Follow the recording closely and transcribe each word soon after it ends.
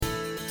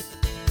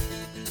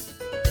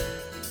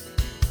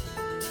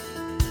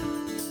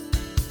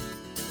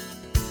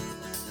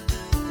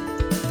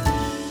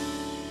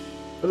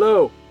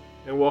Hello,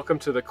 and welcome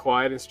to the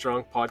Quiet and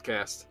Strong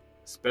podcast,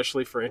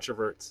 especially for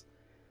introverts.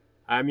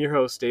 I'm your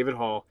host, David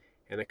Hall,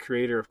 and the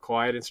creator of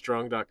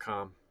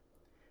quietandstrong.com.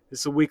 This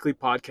is a weekly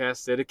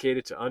podcast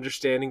dedicated to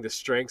understanding the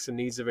strengths and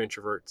needs of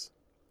introverts.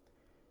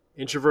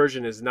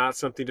 Introversion is not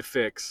something to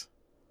fix,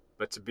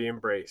 but to be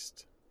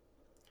embraced.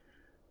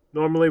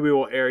 Normally, we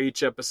will air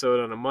each episode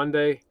on a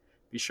Monday.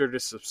 Be sure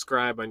to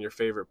subscribe on your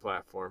favorite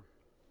platform.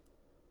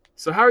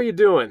 So how are you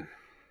doing?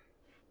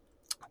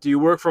 Do you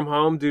work from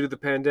home due to the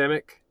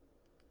pandemic?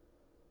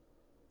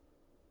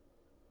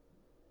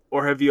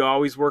 Or have you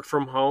always worked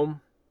from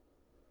home?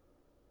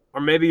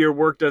 Or maybe your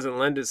work doesn't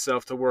lend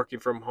itself to working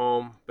from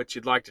home, but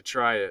you'd like to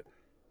try it.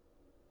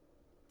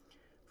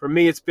 For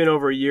me, it's been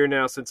over a year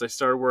now since I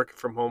started working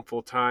from home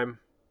full time.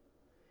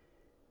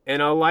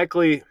 And I'll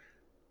likely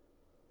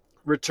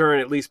return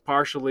at least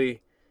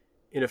partially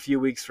in a few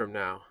weeks from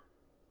now.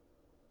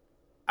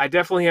 I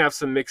definitely have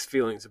some mixed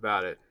feelings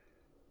about it.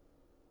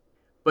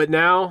 But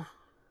now,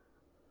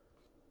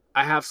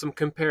 I have some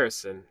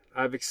comparison.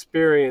 I've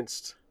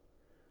experienced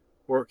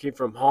working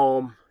from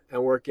home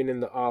and working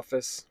in the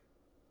office.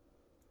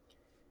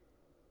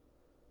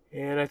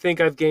 And I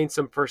think I've gained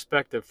some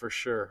perspective for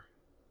sure.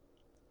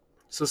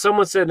 So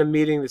someone said in a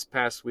meeting this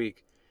past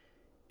week,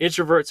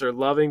 introverts are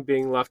loving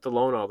being left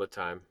alone all the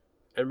time,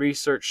 and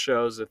research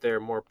shows that they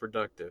are more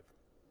productive.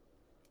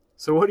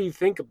 So what do you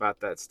think about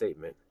that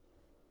statement?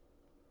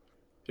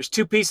 There's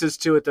two pieces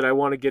to it that I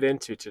want to get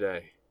into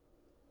today.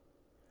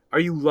 Are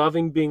you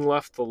loving being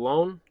left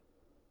alone?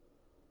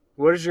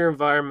 What is your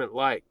environment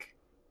like?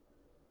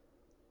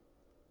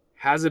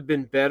 Has it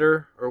been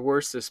better or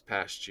worse this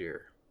past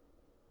year?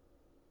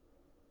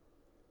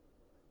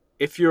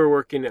 If you're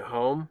working at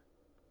home,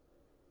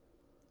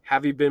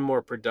 have you been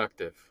more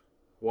productive?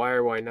 Why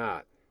or why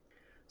not?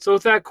 So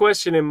with that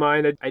question in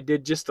mind, I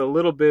did just a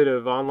little bit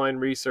of online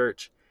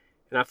research,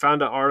 and I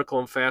found an article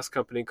in Fast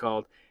Company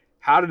called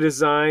How to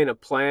Design a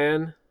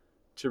Plan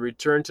to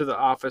Return to the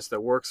Office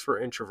That Works for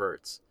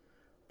Introverts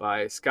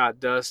by Scott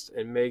Dust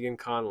and Megan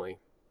Connolly.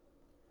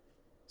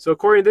 So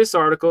according to this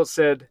article, it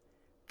said,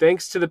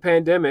 thanks to the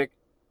pandemic,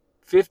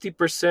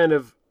 50%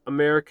 of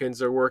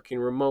Americans are working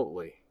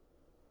remotely.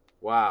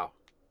 Wow.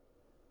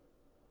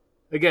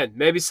 Again,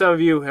 maybe some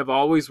of you have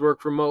always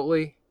worked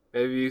remotely.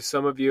 Maybe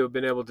some of you have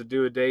been able to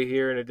do a day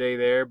here and a day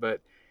there, but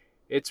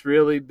it's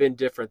really been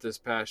different this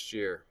past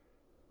year.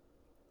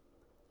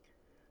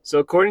 So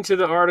according to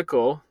the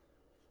article,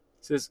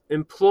 it says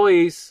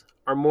employees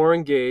are more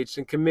engaged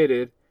and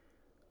committed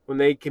when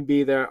they can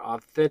be their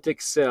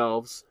authentic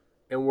selves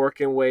and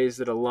work in ways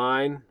that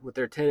align with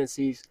their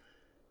tendencies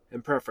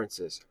and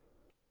preferences.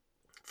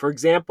 For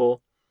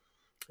example,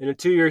 in a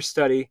 2-year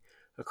study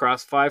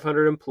across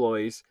 500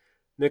 employees,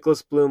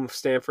 Nicholas Bloom of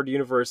Stanford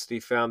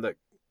University found that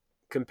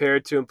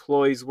compared to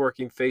employees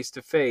working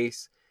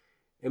face-to-face,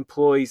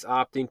 employees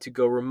opting to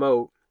go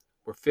remote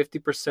were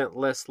 50%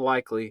 less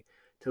likely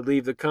to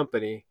leave the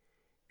company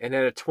and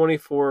had a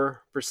 24%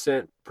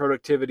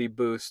 productivity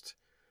boost,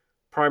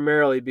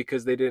 primarily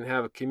because they didn't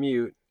have a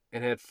commute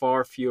and had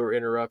far fewer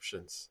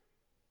interruptions.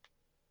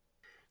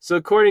 So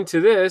according to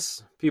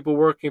this, people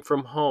working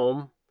from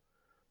home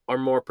are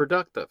more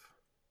productive.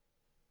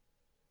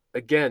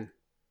 Again,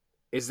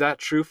 is that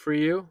true for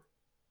you?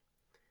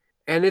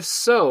 And if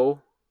so,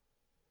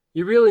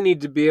 you really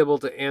need to be able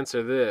to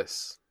answer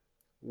this.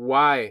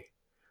 Why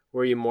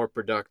were you more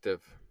productive?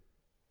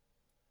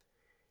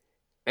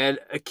 And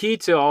a key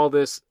to all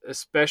this,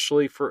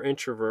 especially for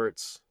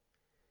introverts,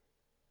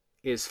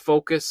 is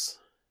focus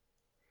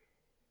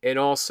and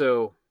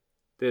also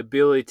the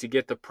ability to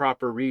get the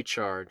proper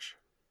recharge.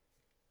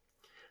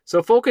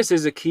 So focus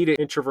is a key to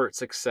introvert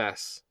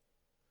success.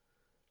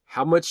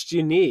 How much do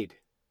you need?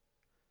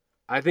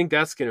 I think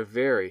that's going to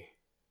vary.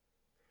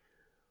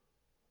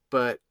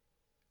 But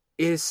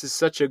it is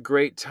such a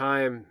great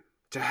time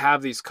to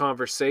have these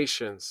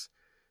conversations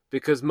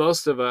because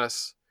most of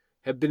us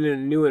have been in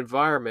a new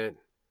environment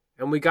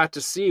and we got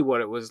to see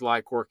what it was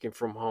like working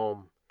from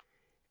home.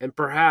 And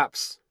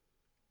perhaps,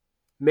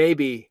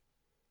 maybe,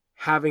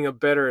 having a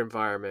better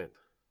environment.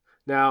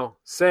 Now,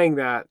 saying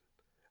that,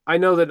 I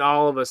know that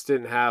all of us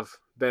didn't have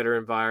better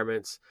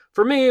environments.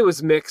 For me, it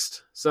was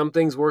mixed. Some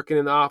things working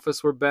in the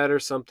office were better.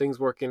 Some things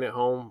working at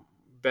home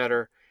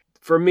better.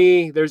 For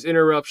me, there's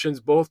interruptions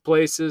both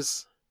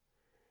places.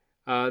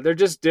 They're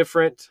just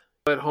different.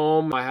 At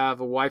home, I have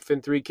a wife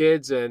and 3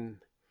 kids, and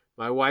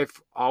my wife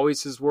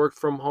always has worked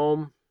from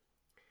home.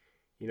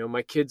 You know,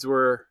 my kids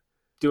were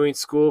doing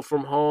school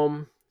from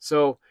home.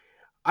 So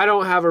I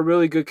don't have a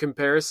really good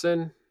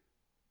comparison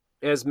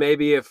as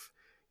maybe if,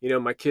 you know,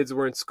 my kids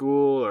were in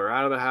school or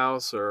out of the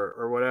house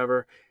or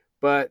whatever.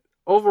 But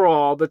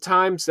overall, the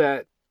times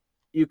that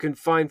you can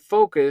find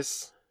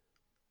focus,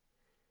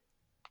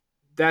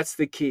 that's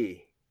the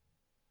key.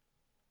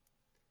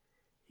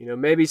 You know,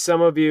 maybe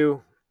some of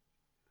you,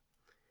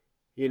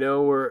 you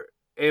know, were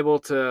able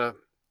to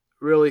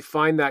really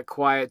find that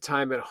quiet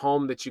time at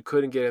home that you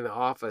couldn't get in the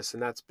office,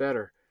 and that's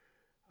better.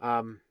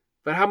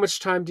 But how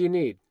much time do you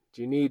need?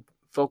 Do you need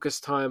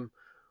focus time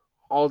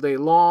all day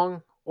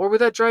long, or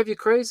would that drive you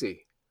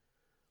crazy?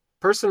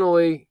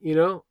 Personally,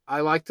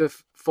 I like to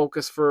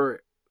focus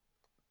for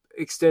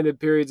extended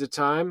periods of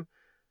time,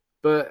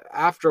 but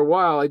after a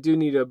while, I do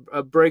need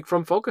a break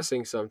from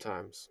focusing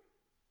sometimes.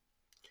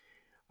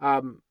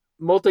 Um,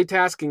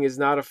 Multitasking is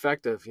not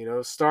effective.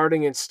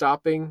 Starting and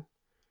stopping,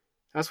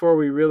 that's where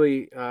we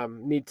really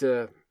need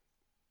to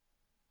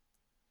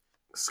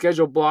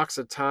schedule blocks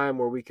of time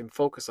where we can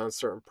focus on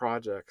certain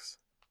projects.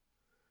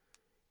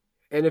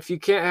 And if you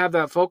can't have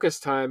that focus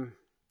time,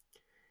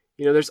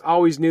 there's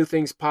always new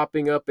things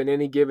popping up in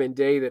any given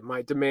day that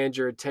might demand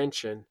your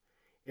attention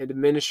and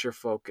diminish your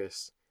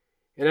focus.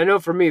 And I know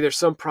for me, there's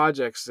some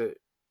projects that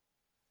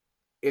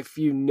if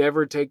you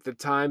never take the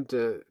time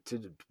to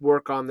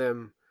work on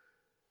them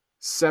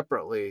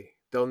separately,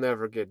 they'll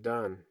never get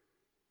done.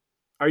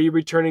 Are you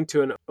returning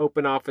to an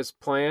open office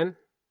plan?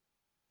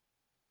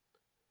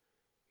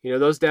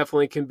 Those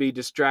definitely can be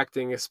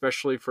distracting,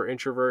 especially for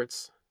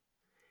introverts.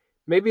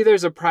 Maybe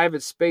there's a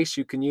private space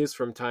you can use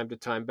from time to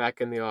time back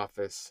in the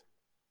office.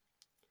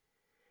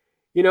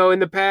 In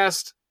the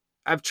past,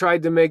 I've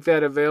tried to make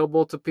that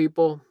available to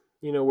people,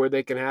 where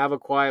they can have a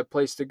quiet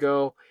place to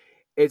go.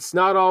 It's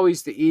not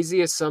always the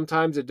easiest.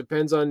 Sometimes it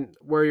depends on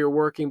where you're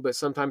working, but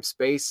sometimes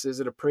space is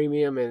at a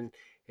premium and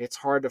it's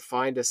hard to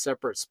find a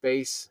separate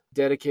space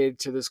dedicated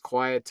to this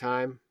quiet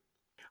time.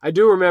 I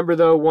do remember,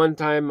 though, one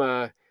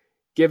time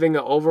giving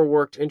an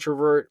overworked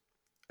introvert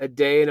a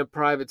day in a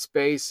private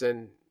space,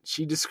 and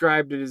she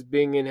described it as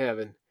being in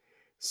heaven.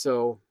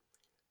 So,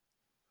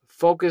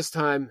 focus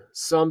time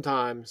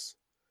sometimes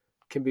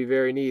can be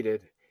very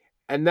needed,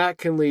 and that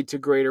can lead to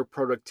greater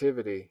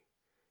productivity,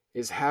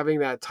 is having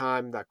that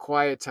time, that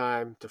quiet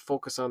time to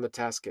focus on the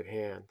task at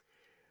hand.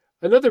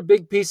 Another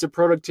big piece of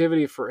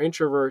productivity for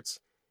introverts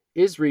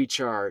is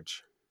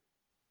recharge.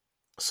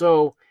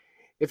 So,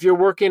 if you're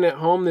working at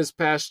home this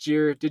past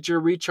year, did your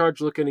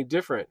recharge look any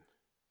different?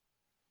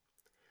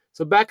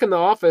 So back in the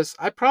office,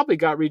 I probably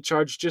got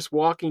recharged just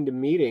walking to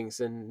meetings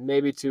and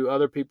maybe to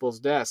other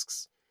people's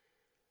desks.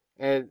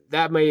 And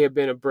that may have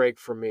been a break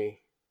for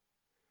me.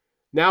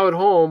 Now at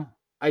home,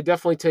 I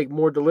definitely take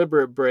more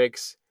deliberate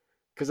breaks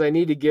because I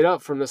need to get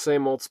up from the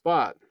same old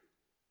spot.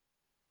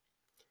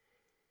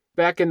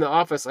 Back in the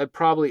office, I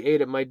probably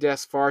ate at my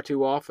desk far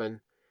too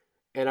often,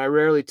 and I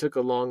rarely took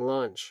a long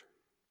lunch.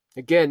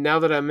 Again, now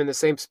that I'm in the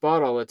same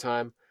spot all the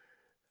time,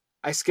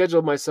 I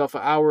schedule myself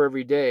an hour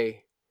every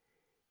day,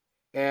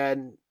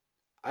 and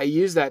I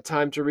use that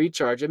time to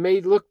recharge. It may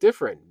look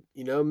different.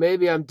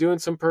 Maybe I'm doing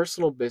some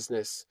personal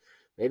business.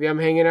 Maybe I'm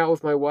hanging out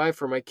with my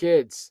wife or my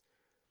kids,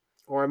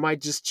 or I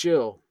might just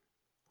chill,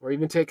 or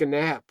even take a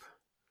nap.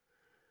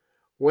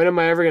 When am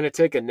I ever going to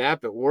take a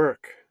nap at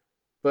work?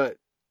 But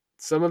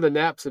some of the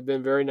naps have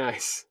been very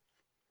nice.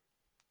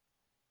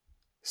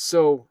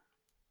 So,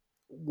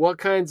 what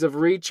kinds of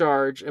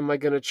recharge am I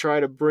going to try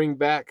to bring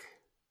back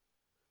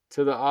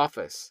to the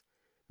office?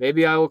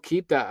 Maybe I will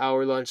keep that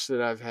hour lunch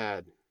that I've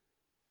had.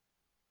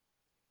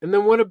 And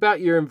then what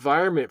about your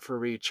environment for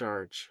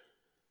recharge?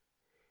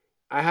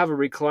 I have a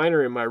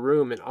recliner in my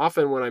room, and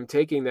often when I'm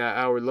taking that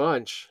hour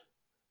lunch,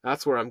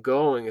 that's where I'm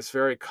going. It's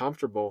very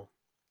comfortable.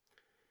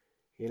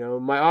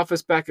 My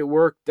office back at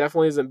work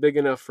definitely isn't big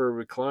enough for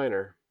a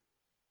recliner.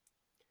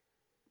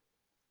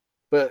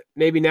 But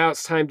maybe now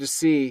it's time to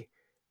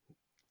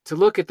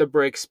look at the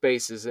break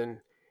spaces and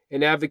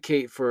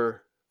advocate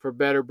for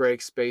better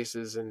break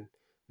spaces and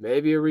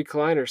maybe a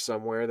recliner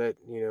somewhere that,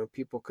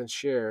 people can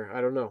share.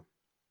 I don't know.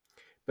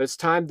 But it's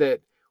time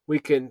that we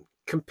can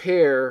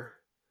compare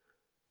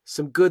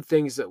some good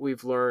things that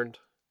we've learned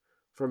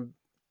from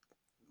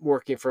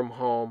working from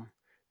home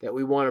that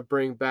we want to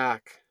bring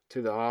back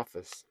to the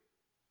office.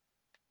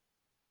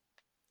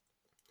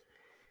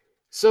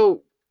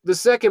 So the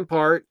second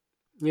part,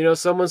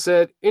 someone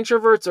said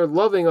introverts are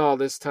loving all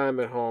this time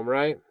at home,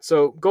 right?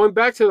 So going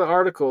back to the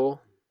article,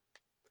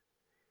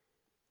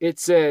 it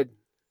said,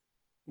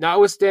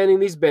 notwithstanding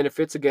these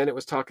benefits, again, it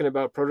was talking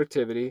about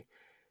productivity,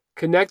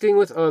 connecting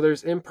with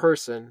others in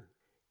person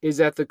is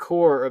at the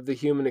core of the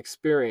human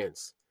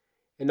experience,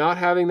 and not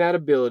having that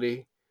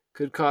ability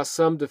could cause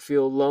some to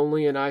feel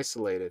lonely and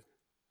isolated.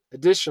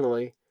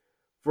 Additionally,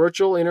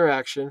 virtual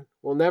interaction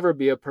will never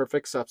be a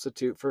perfect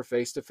substitute for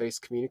face-to-face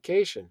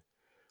communication.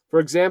 For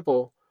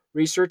example,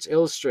 research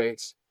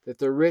illustrates that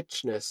the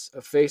richness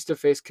of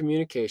face-to-face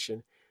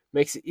communication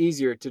makes it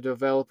easier to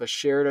develop a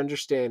shared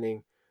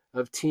understanding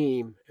of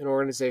team and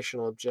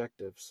organizational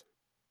objectives.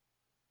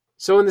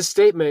 So in the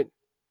statement,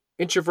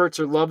 introverts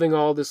are loving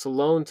all this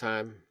alone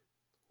time.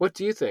 What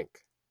do you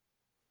think?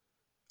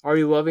 Are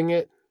you loving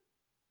it?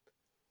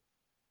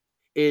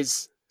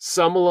 Is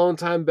some alone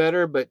time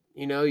better, but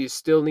you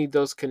still need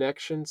those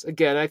connections?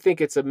 Again, I think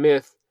it's a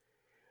myth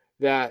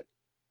that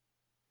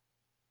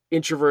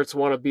introverts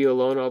want to be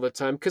alone all the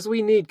time because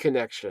we need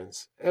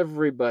connections.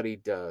 Everybody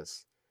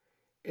does.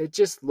 It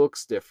just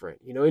looks different.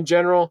 In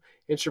general,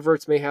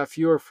 introverts may have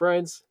fewer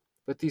friends,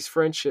 but these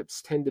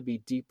friendships tend to be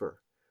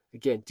deeper.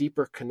 Again,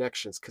 deeper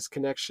connections, because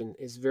connection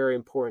is very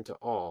important to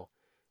all.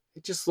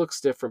 It just looks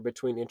different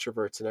between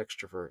introverts and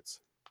extroverts.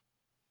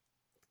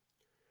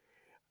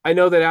 I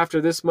know that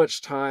after this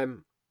much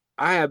time,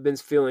 I have been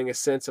feeling a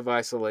sense of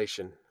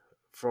isolation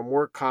from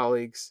work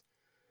colleagues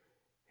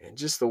and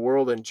just the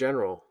world in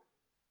general.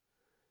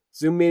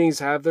 Zoom meetings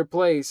have their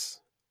place,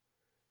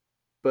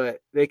 but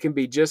they can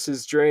be just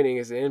as draining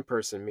as an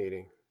in-person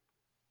meeting.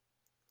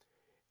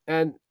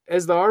 And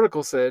as the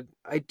article said,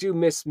 I do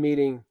miss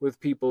meeting with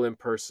people in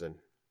person.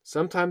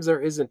 Sometimes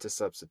there isn't a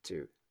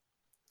substitute.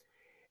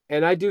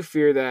 And I do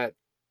fear that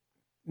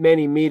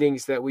many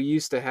meetings that we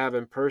used to have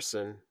in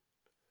person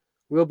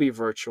will be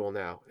virtual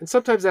now. And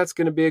sometimes that's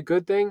going to be a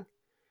good thing.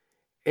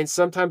 And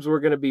sometimes we're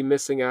going to be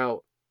missing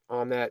out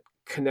on that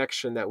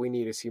connection that we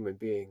need as human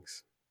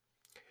beings.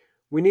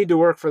 We need to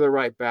work for the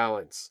right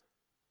balance.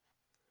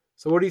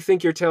 So, what do you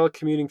think your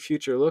telecommuting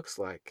future looks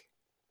like?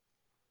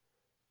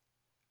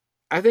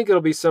 I think it'll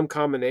be some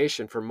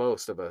combination for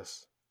most of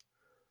us,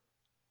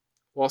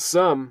 while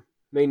some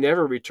may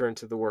never return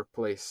to the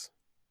workplace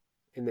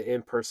in the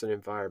in person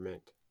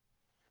environment.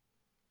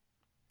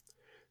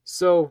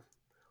 So,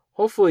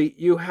 hopefully,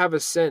 you have a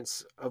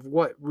sense of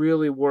what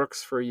really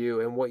works for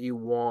you and what you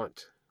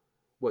want,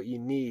 what you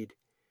need.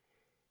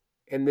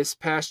 And this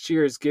past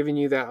year has given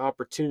you that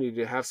opportunity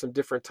to have some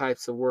different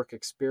types of work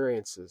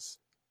experiences.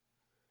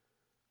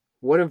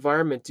 What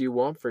environment do you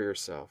want for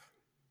yourself?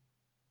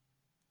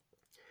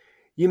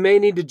 You may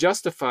need to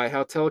justify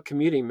how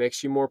telecommuting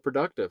makes you more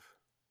productive.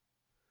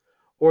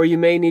 Or you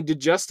may need to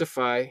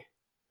justify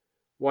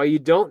why you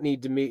don't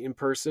need to meet in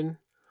person,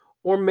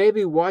 or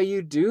maybe why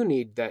you do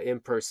need that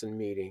in person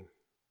meeting.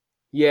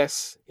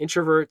 Yes,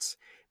 introverts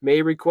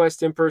may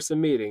request in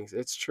person meetings,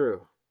 it's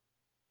true.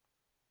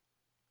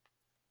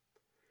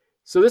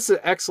 So, this is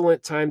an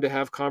excellent time to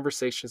have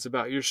conversations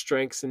about your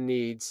strengths and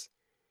needs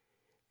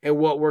and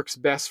what works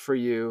best for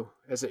you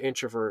as an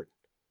introvert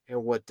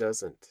and what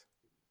doesn't.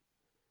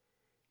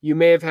 You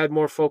may have had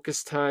more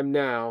focused time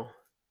now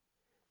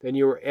than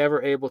you were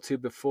ever able to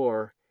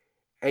before,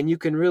 and you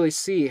can really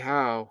see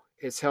how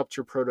it's helped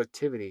your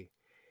productivity.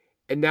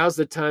 And now's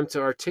the time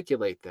to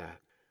articulate that.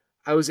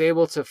 I was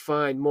able to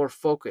find more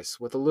focus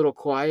with a little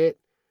quiet.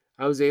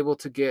 I was able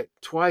to get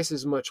twice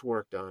as much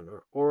work done,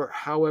 or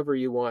however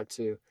you want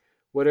to,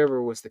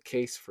 whatever was the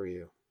case for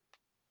you.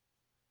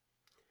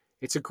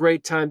 It's a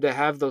great time to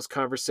have those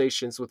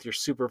conversations with your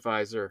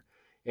supervisor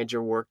and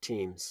your work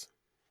teams.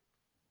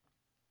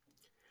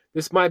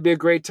 This might be a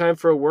great time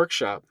for a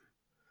workshop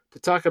to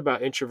talk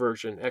about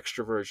introversion,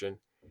 extroversion,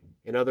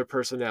 and other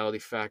personality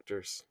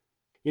factors.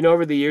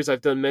 Over the years,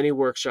 I've done many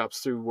workshops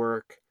through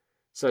work,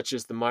 such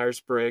as the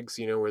Myers-Briggs,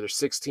 where there's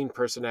 16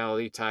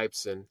 personality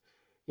types. And,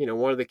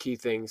 one of the key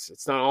things,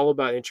 it's not all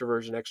about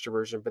introversion,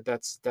 extroversion, but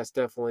that's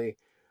definitely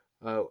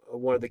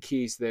one of the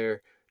keys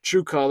there.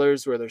 True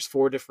Colors, where there's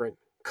 4 different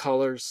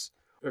colors,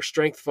 or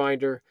Strength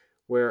Finder,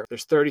 where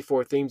there's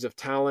 34 themes of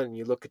talent and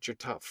you look at your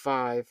top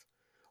 5,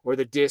 or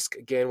the DISC,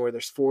 again, where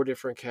there's 4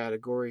 different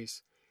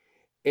categories.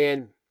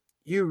 And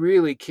you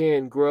really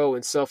can grow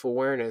in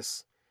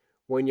self-awareness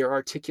when you're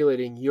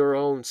articulating your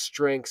own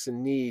strengths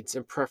and needs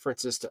and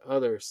preferences to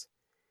others.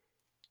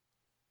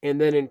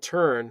 And then in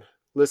turn,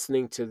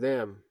 listening to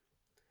them.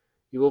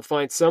 You will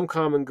find some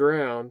common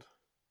ground,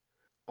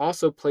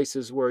 also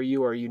places where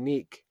you are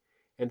unique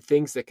and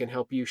things that can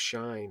help you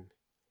shine,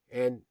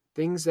 and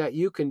things that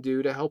you can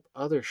do to help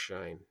others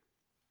shine.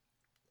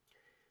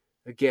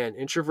 Again,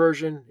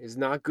 introversion is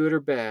not good or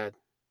bad,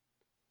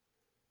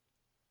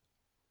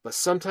 but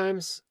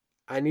sometimes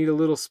I need a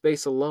little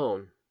space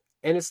alone.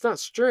 And it's not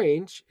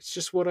strange, it's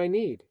just what I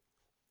need.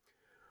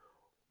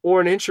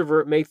 Or an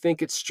introvert may think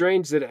it's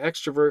strange that an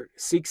extrovert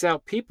seeks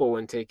out people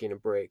when taking a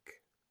break.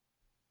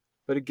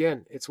 But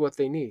again, it's what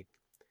they need.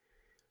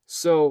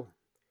 So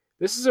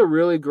this is a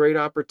really great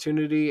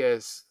opportunity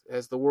as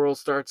the world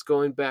starts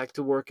going back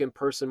to work in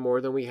person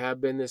more than we have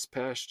been this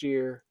past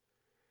year,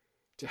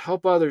 to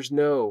help others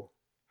know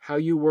how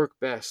you work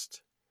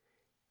best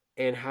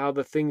and how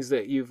the things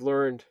that you've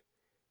learned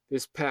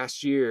this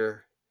past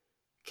year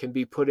can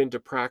be put into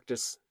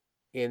practice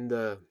in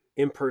the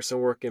in-person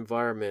work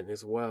environment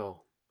as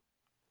well.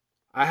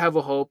 I have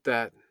a hope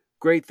that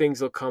great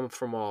things will come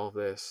from all of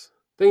this.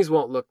 Things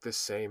won't look the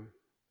same.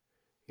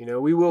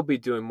 We will be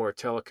doing more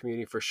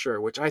telecommuting for sure,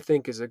 which I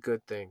think is a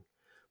good thing.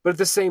 But at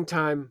the same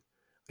time,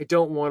 I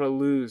don't want to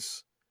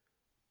lose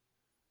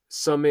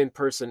some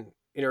in-person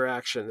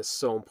interaction that's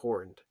so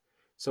important.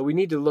 So we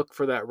need to look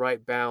for that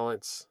right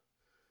balance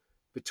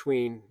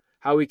between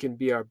how we can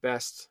be our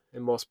best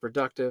and most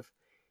productive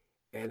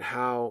and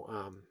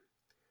how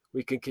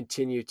we can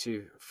continue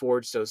to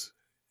forge those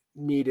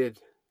needed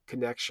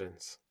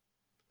connections.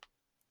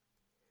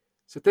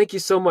 So thank you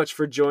so much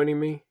for joining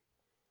me.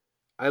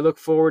 I look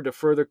forward to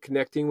further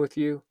connecting with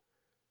you.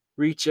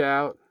 Reach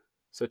out.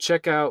 So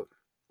check out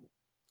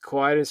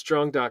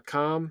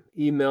quietandstrong.com.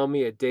 Email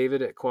me at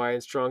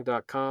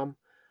david@quietandstrong.com.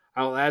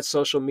 I'll add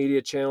social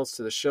media channels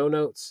to the show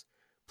notes.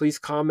 Please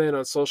comment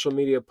on social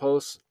media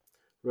posts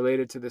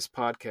related to this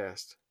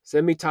podcast.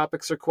 Send me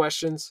topics or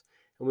questions,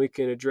 and we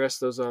can address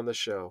those on the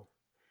show.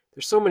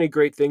 There's so many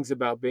great things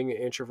about being an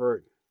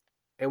introvert,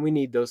 and we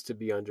need those to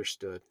be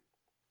understood.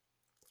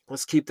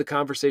 Let's keep the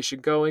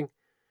conversation going.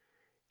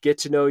 Get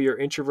to know your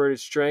introverted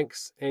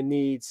strengths and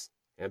needs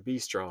and be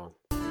strong.